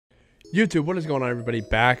YouTube, what is going on, everybody?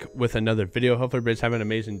 Back with another video. Hopefully everybody's having an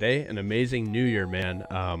amazing day, an amazing new year, man.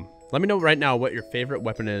 Let me know right now what your favorite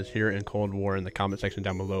weapon is here in Cold War in the comment section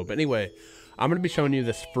down below. But anyway, I'm going to be showing you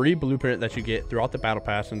this free blueprint that you get throughout the battle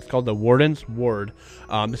pass, and it's called the WARDENS WORD.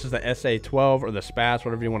 This is the SA12 or the SPAS,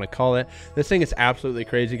 whatever you want to call it. This thing is absolutely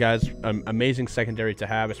crazy, guys. Amazing secondary to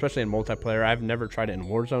have, especially in multiplayer. I've never tried it in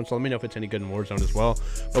Warzone, so let me know if it's any good in Warzone as well.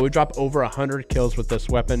 But we drop over 100 kills with this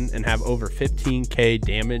weapon and have over 15k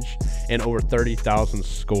damage and over 30,000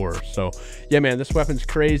 scores. So yeah, man, this weapon's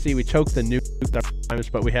crazy. We choked the nuke times,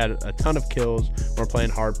 but we had a ton of kills. We're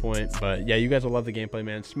playing hardpoint. But yeah, you guys will love the gameplay,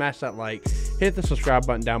 man. Smash that like, hit the subscribe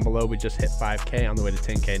button down below. We just hit 5k, on the way to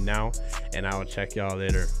 10k now, and I will check y'all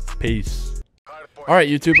later. Peace. All right,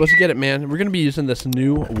 YouTube, let's get it, man. We're gonna be using this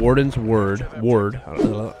new WARDENS WORD. I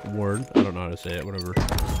don't know how to say it. Whatever.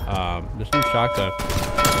 This new shotgun.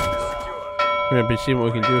 We're gonna be seeing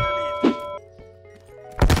what we can do.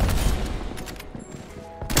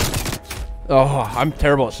 Oh, I'm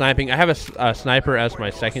terrible at sniping. I have a sniper as my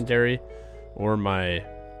secondary or my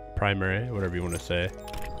primary, whatever you want to say.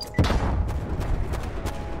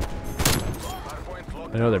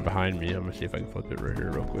 I know they're behind me. I'm gonna see if I can flip it right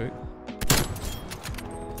here real quick.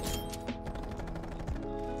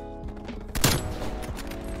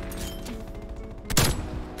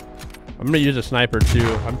 I'm gonna use a sniper too.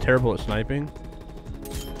 I'm terrible at sniping,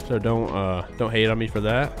 so don't hate on me for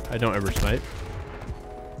that. I don't ever snipe.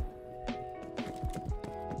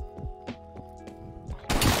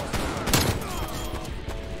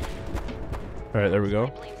 All right, there we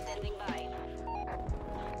go.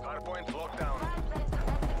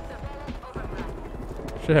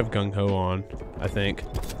 Should have gung ho on, I think.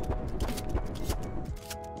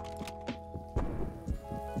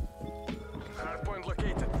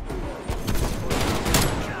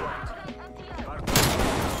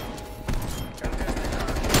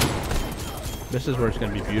 This is where it's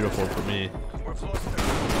gonna be beautiful for me.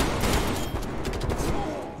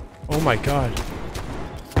 Oh my god.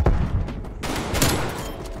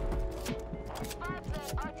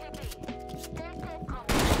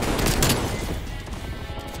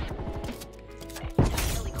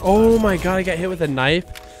 Oh my god, I got hit with a knife.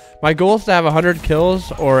 My goal is to have 100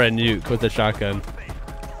 kills or a nuke with a shotgun.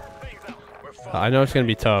 I know it's gonna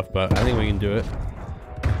be tough, but I think we can do it.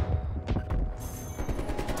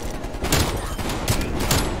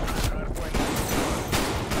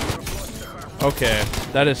 Okay,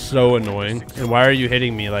 that is so annoying. And why are you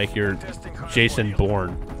hitting me like you're Jason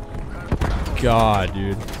Bourne? God,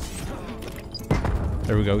 dude.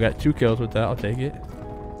 There we go. Got 2 kills with that. I'll take it.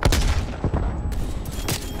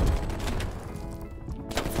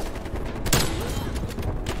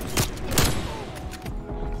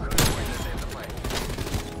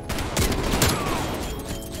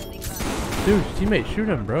 Dude, teammate, shoot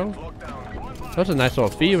him, bro. That was a nice little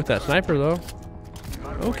feed with that sniper, though.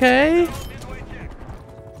 Okay.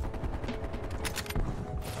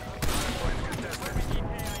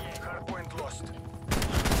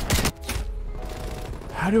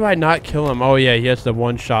 How do I not kill him? Oh yeah, he has the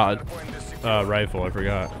one-shot rifle. I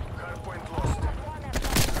forgot.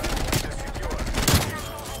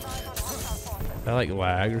 I like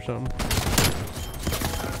lag or something.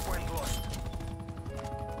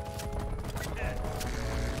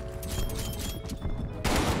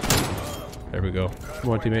 There we go.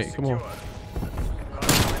 Come on, teammate. Come on.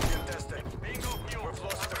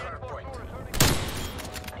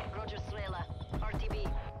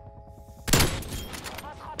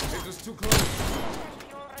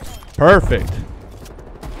 Perfect.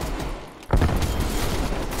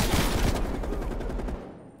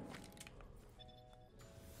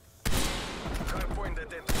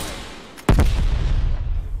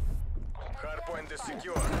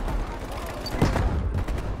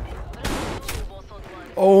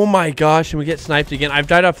 Oh my gosh, and we get sniped again. I've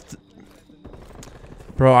died off.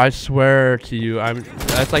 Bro, I swear to you,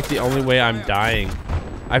 that's like the only way I'm dying.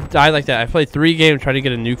 I've died like that. I played 3 games trying to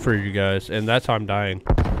get a nuke for you guys, and that's how I'm dying.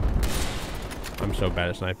 I'm so bad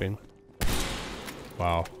at sniping.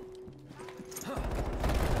 Wow.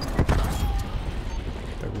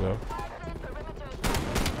 There we go.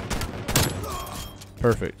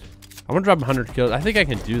 Perfect. I'm gonna drop 100 kills. I think I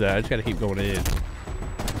can do that. I just gotta keep going in.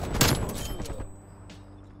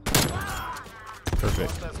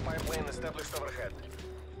 Perfect.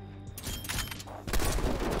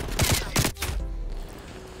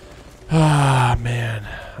 Ah, man.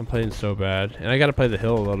 I'm playing so bad. And I gotta play the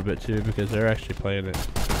hill a little bit too because they're actually playing it.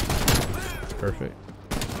 Perfect.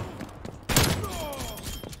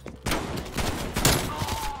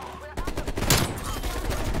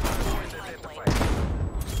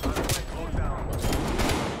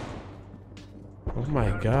 Oh my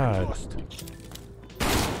god.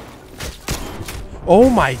 Oh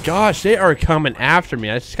my gosh, they are coming after me.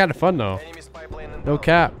 It's kind of fun though. No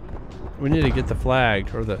cap. We need to get the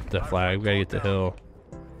flag, or the flag. We gotta get the hill.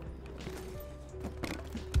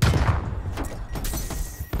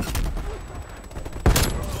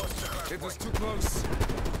 It was too close.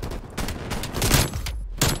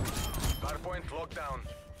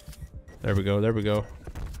 There we go, there we go.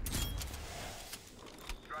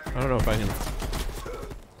 I don't know if I can.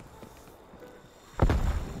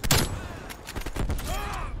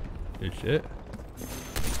 Good shit.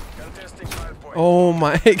 Oh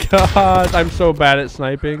my god, I'm so bad at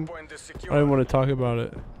sniping. I don't want to talk about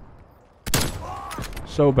it.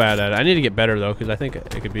 So bad at it. I need to get better though, because I think it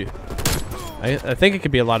could be. I think it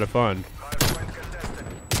could be a lot of fun.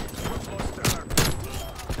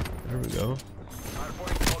 There we go.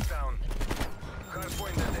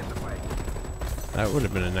 That would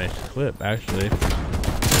have been a nice clip, actually.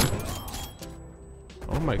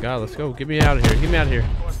 Oh my god, let's go. Get me out of here. Get me out of here.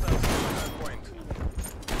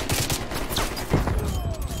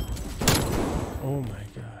 Oh my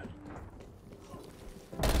god.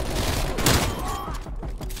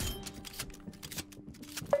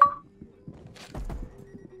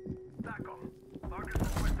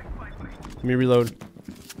 Let me reload.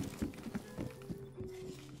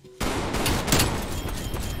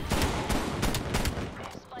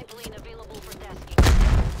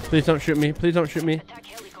 Please don't shoot me. Please don't shoot me.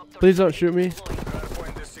 Please don't shoot me.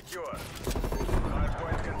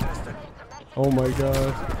 Oh my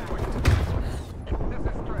god.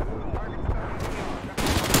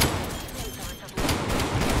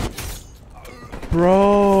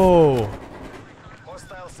 Bro.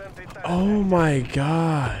 Oh my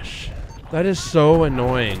gosh. That is so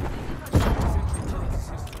annoying.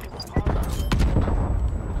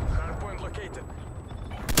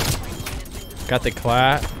 Got the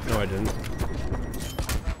clat? No, I didn't.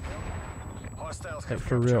 Like,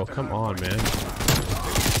 for real, come on, man.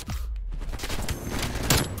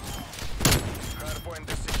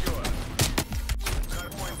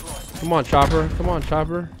 Come on, Chopper. Come on,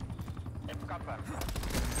 Chopper.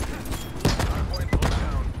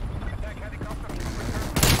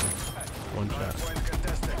 One shot.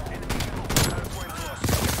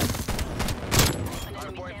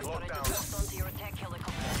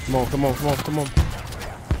 Come on, come on, come on, come on.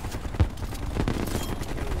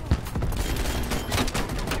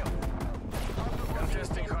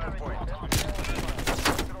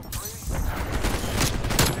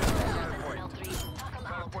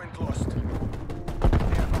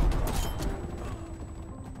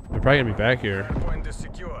 They're probably gonna be back here.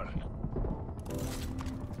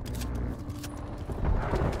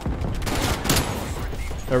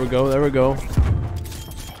 There we go, there we go.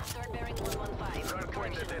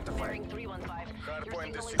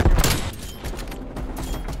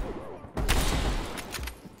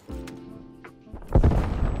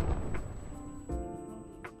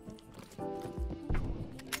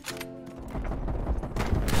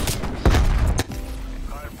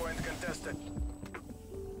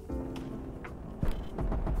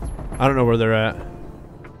 I don't know where they're at.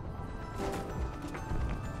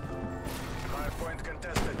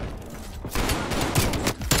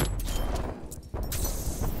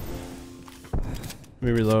 Let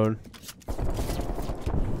me reload.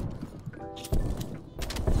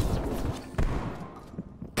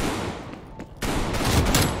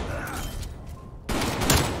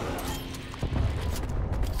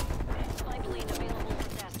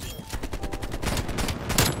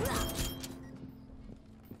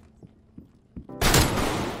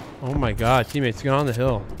 Oh my god, teammates, get on the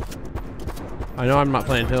hill. I know I'm not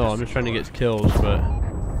playing hill, I'm just trying to get kills, but...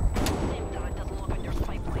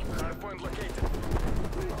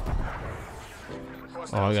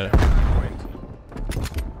 Oh, I got it.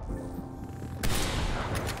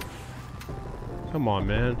 Come on,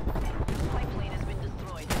 man.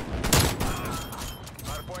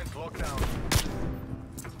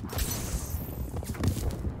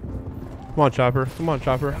 Come on, Chopper. Come on,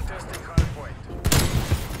 Chopper.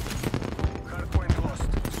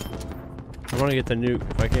 I want to get the nuke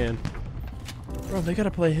if I can. Bro, they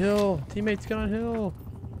gotta play hill. Teammates get on hill.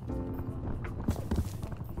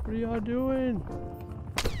 What are y'all doing?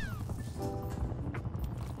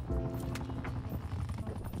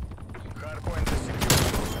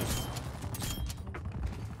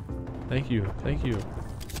 Thank you. Thank you.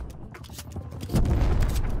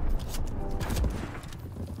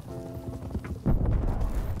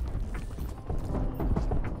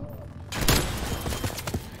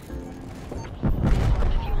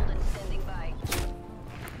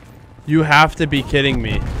 You have to be kidding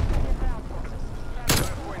me.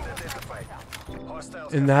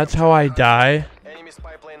 And that's how I die? Enemy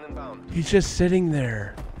spy plane inbound. He's just sitting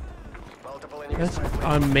there. Multiple enemy That's spy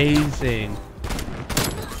planes. amazing.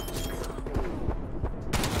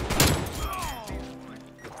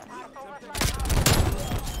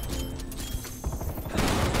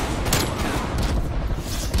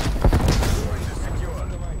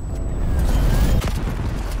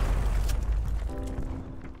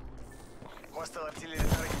 Hostile artillery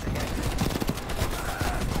targeting active.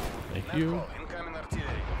 Thank you. Incoming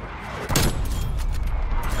artillery.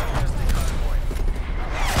 Contesting hardpoint.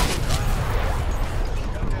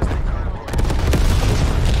 Contesting hardpoint.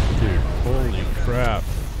 Dude, holy crap.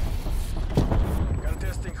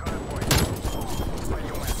 Contesting hardpoint.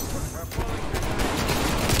 Твою мать. Пропалling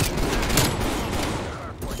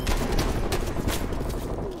hardpoint.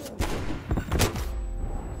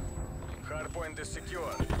 Hardpoint is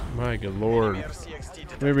secure. My good lord.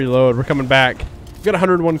 RCXT Let me reload. We're coming back. We got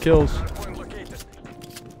 101 kills. hardpoint located.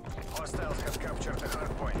 Hostiles have captured the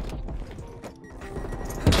hardpoint.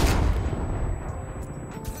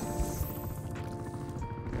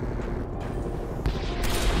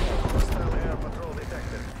 Hostile air patrol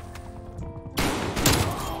detected.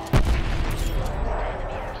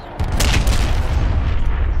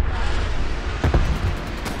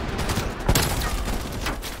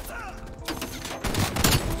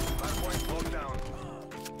 Hardpoint locked down.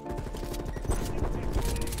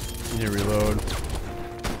 Need to reload.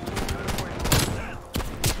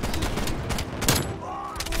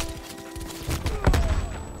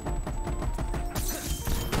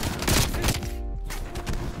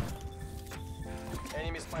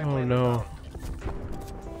 Enemy spy Oh plane no. inbound.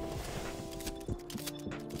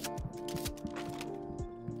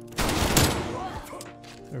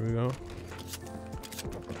 There we go.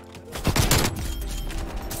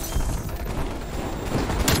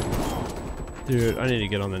 Dude, I need to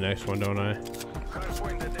get on the next one, don't I?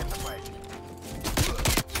 Hardpoint identified.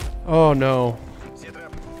 Oh no.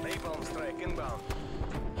 Z-trap. Napalm strike inbound.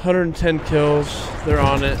 110 kills. They're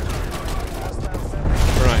on it. Hostile center.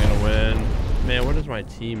 We're not gonna win. Man, what is my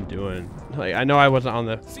team doing? Like, I know I wasn't on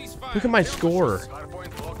the. Look at my score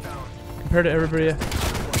Hardpoint locked down. compared to everybody.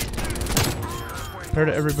 Compared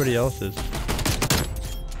to everybody else's.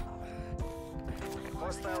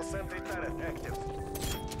 Hostile sentry turret active.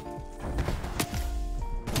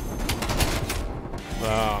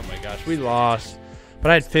 Oh my gosh, we lost.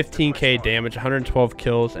 But I had 15k damage, 112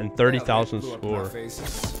 kills, and 30,000 score.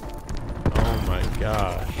 Oh my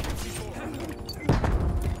gosh.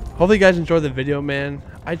 Hopefully you guys enjoyed the video, man.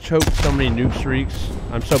 I choked so many nuke streaks.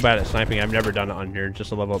 I'm so bad at sniping. I've never done it on here just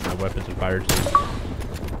to level up my weapons and fire teams.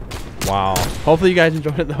 Wow. Hopefully you guys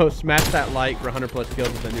enjoyed it though. Smash that like for 100 plus kills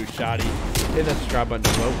with a new shotty. Hit that subscribe button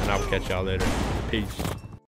below, and I will catch y'all later. Peace.